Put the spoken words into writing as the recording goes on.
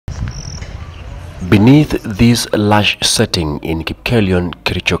Beneath this lush setting in Kipkelion,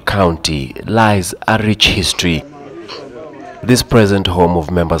 Kericho County, lies a rich history. This present home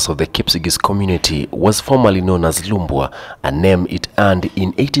of members of the Kipsigis community was formerly known as Lumbwa, a name it earned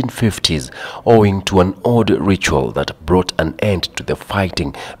in 1850s owing to an odd ritual that brought an end to the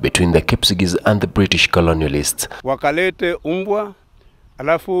fighting between the Kipsigis and the British colonialists. Wakalete umbwa,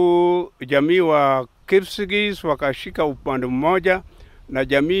 alafu jamii wa Kipsigis wakashika upande mmoja na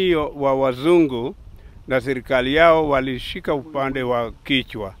jamii wa wazungu na serikali yao walishika upande wa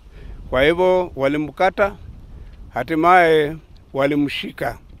kichwa. Kwa hivyo walimkata, hatimaye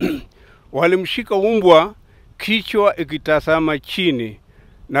walimshika. Walimshika umbwa, kichwa ikitazama chini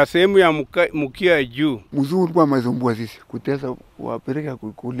na sehemu ya mkia juu. Mzungu alikuwa amezumbua sisi kutesa wapeleka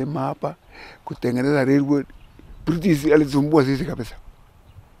kulima hapa, kutengeneza railway. British alizumbua sisi kabisa,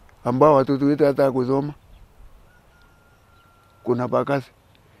 ambao watoto wetu hata kusoma kuna bakasi.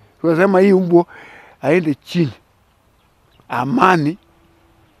 Tunasema hii umbwa aende chini, amani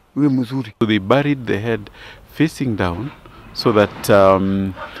uwe mzuri. They buried the head facing down so that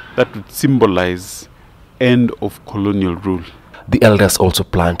that would symbolize end of colonial rule. The elders also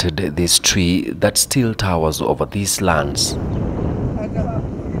planted this tree that still towers over these lands,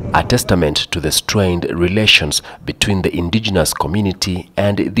 a testament to the strained relations between the indigenous community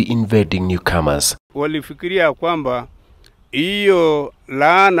and the invading newcomers. Walifikiria kwamba iyo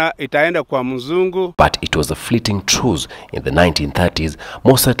laana itaenda kwa mzungu. But it was a fleeting truce. In the 1930s,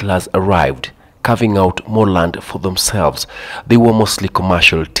 more settlers arrived, carving out more land for themselves. They were mostly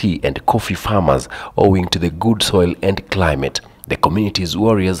commercial tea and coffee farmers, owing to the good soil and climate. The community's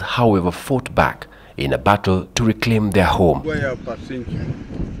warriors, however, fought back in a battle to reclaim their home.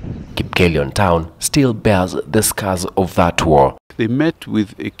 Kipkelion town still bears the scars of that war. They met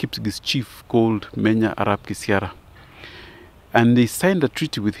with a Kipsigis chief called Menya Arab Kisiara, and they signed a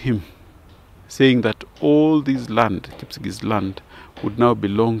treaty with him saying that all this land, Kipsigis land, would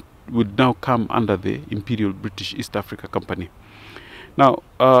now come under the Imperial British East Africa Company. Now,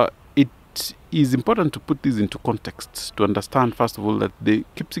 it is important to put this into context to understand, first of all, that the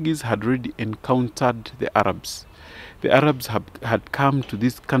Kipsigis had already encountered the Arabs. The Arabs had come to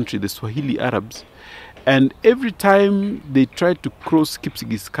this country, the Swahili Arabs, and every time they tried to cross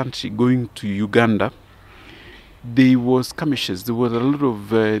Kipsigis country going to Uganda, there was skirmishes. There was a lot of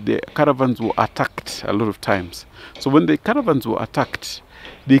the caravans were attacked a lot of times. So when the caravans were attacked,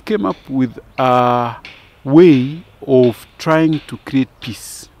 they came up with a way of trying to create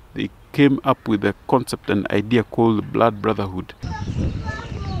peace. They came up with a concept, an idea called blood brotherhood.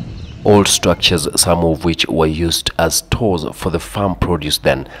 Old structures, some of which were used as stores for the farm produce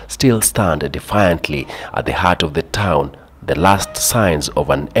then, still stand defiantly at the heart of the town, the last signs of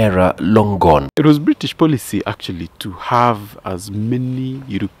an era long gone. It was British policy actually to have as many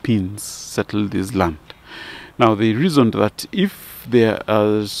Europeans settle this land. Now they reasoned that if there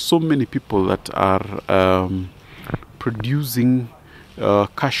are so many people that are producing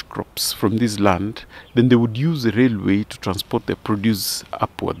cash crops from this land, then they would use the railway to transport their produce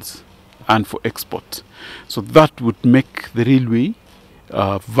upwards and for export. So that would make the railway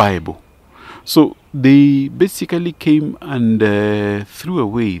viable. So they basically came and threw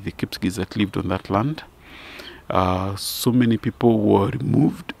away the Kipsigis that lived on that land. So many people were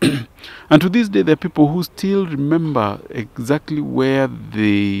removed. And to this day, there are people who still remember exactly where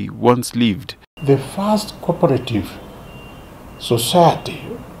they once lived. The first cooperative society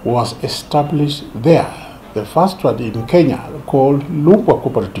was established there. The first one in Kenya, called Lumbwa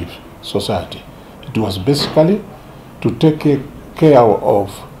Cooperative Society. It was basically to take care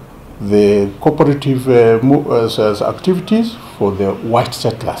of the cooperative activities for the white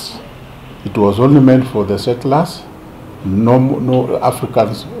settlers. It was only meant for the settlers. No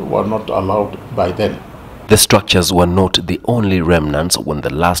Africans were not allowed by then. The structures were not the only remnants when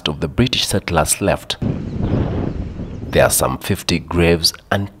the last of the British settlers left. There are some 50 graves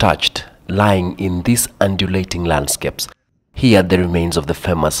untouched, lying in these undulating landscapes. Here the remains of the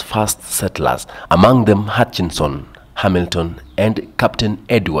famous first settlers, among them Hutchinson, Hamilton and Captain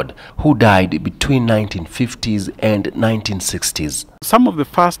Edward, who died between 1950s and 1960s. Some of the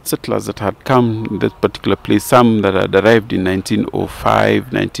first settlers that had come in that particular place, some that had arrived in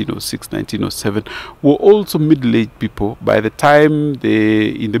 1905, 1906, 1907, were also middle-aged people. By the time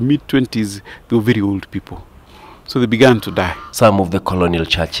in the mid-20s, they were very old people. So they began to die. Some of the colonial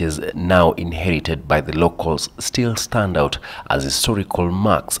churches now inherited by the locals still stand out as historical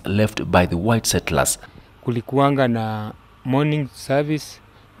marks left by the white settlers. Kulikuanga na morning service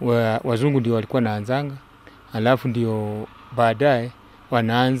wazungu ndio walikuwa naanzanga, alafu ndio baadaye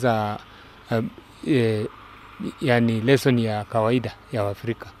wanaanza yani lesson ya kawaida ya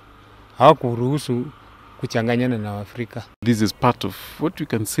Afrika. hawakuruhusu kuchanganyana na Afrika. This is part of what you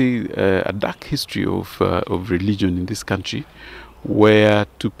can say a dark history of religion in this country, where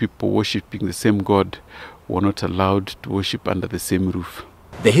two people worshipping the same God were not allowed to worship under the same roof.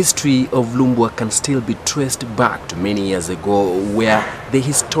 The history of Lumbwa can still be traced back to many years ago, where the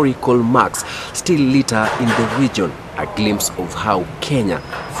historical marks still litter in the region, a glimpse of how Kenya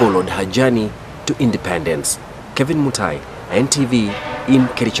followed her journey to independence. Kevin Mutai, NTV, in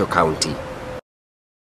Kericho County.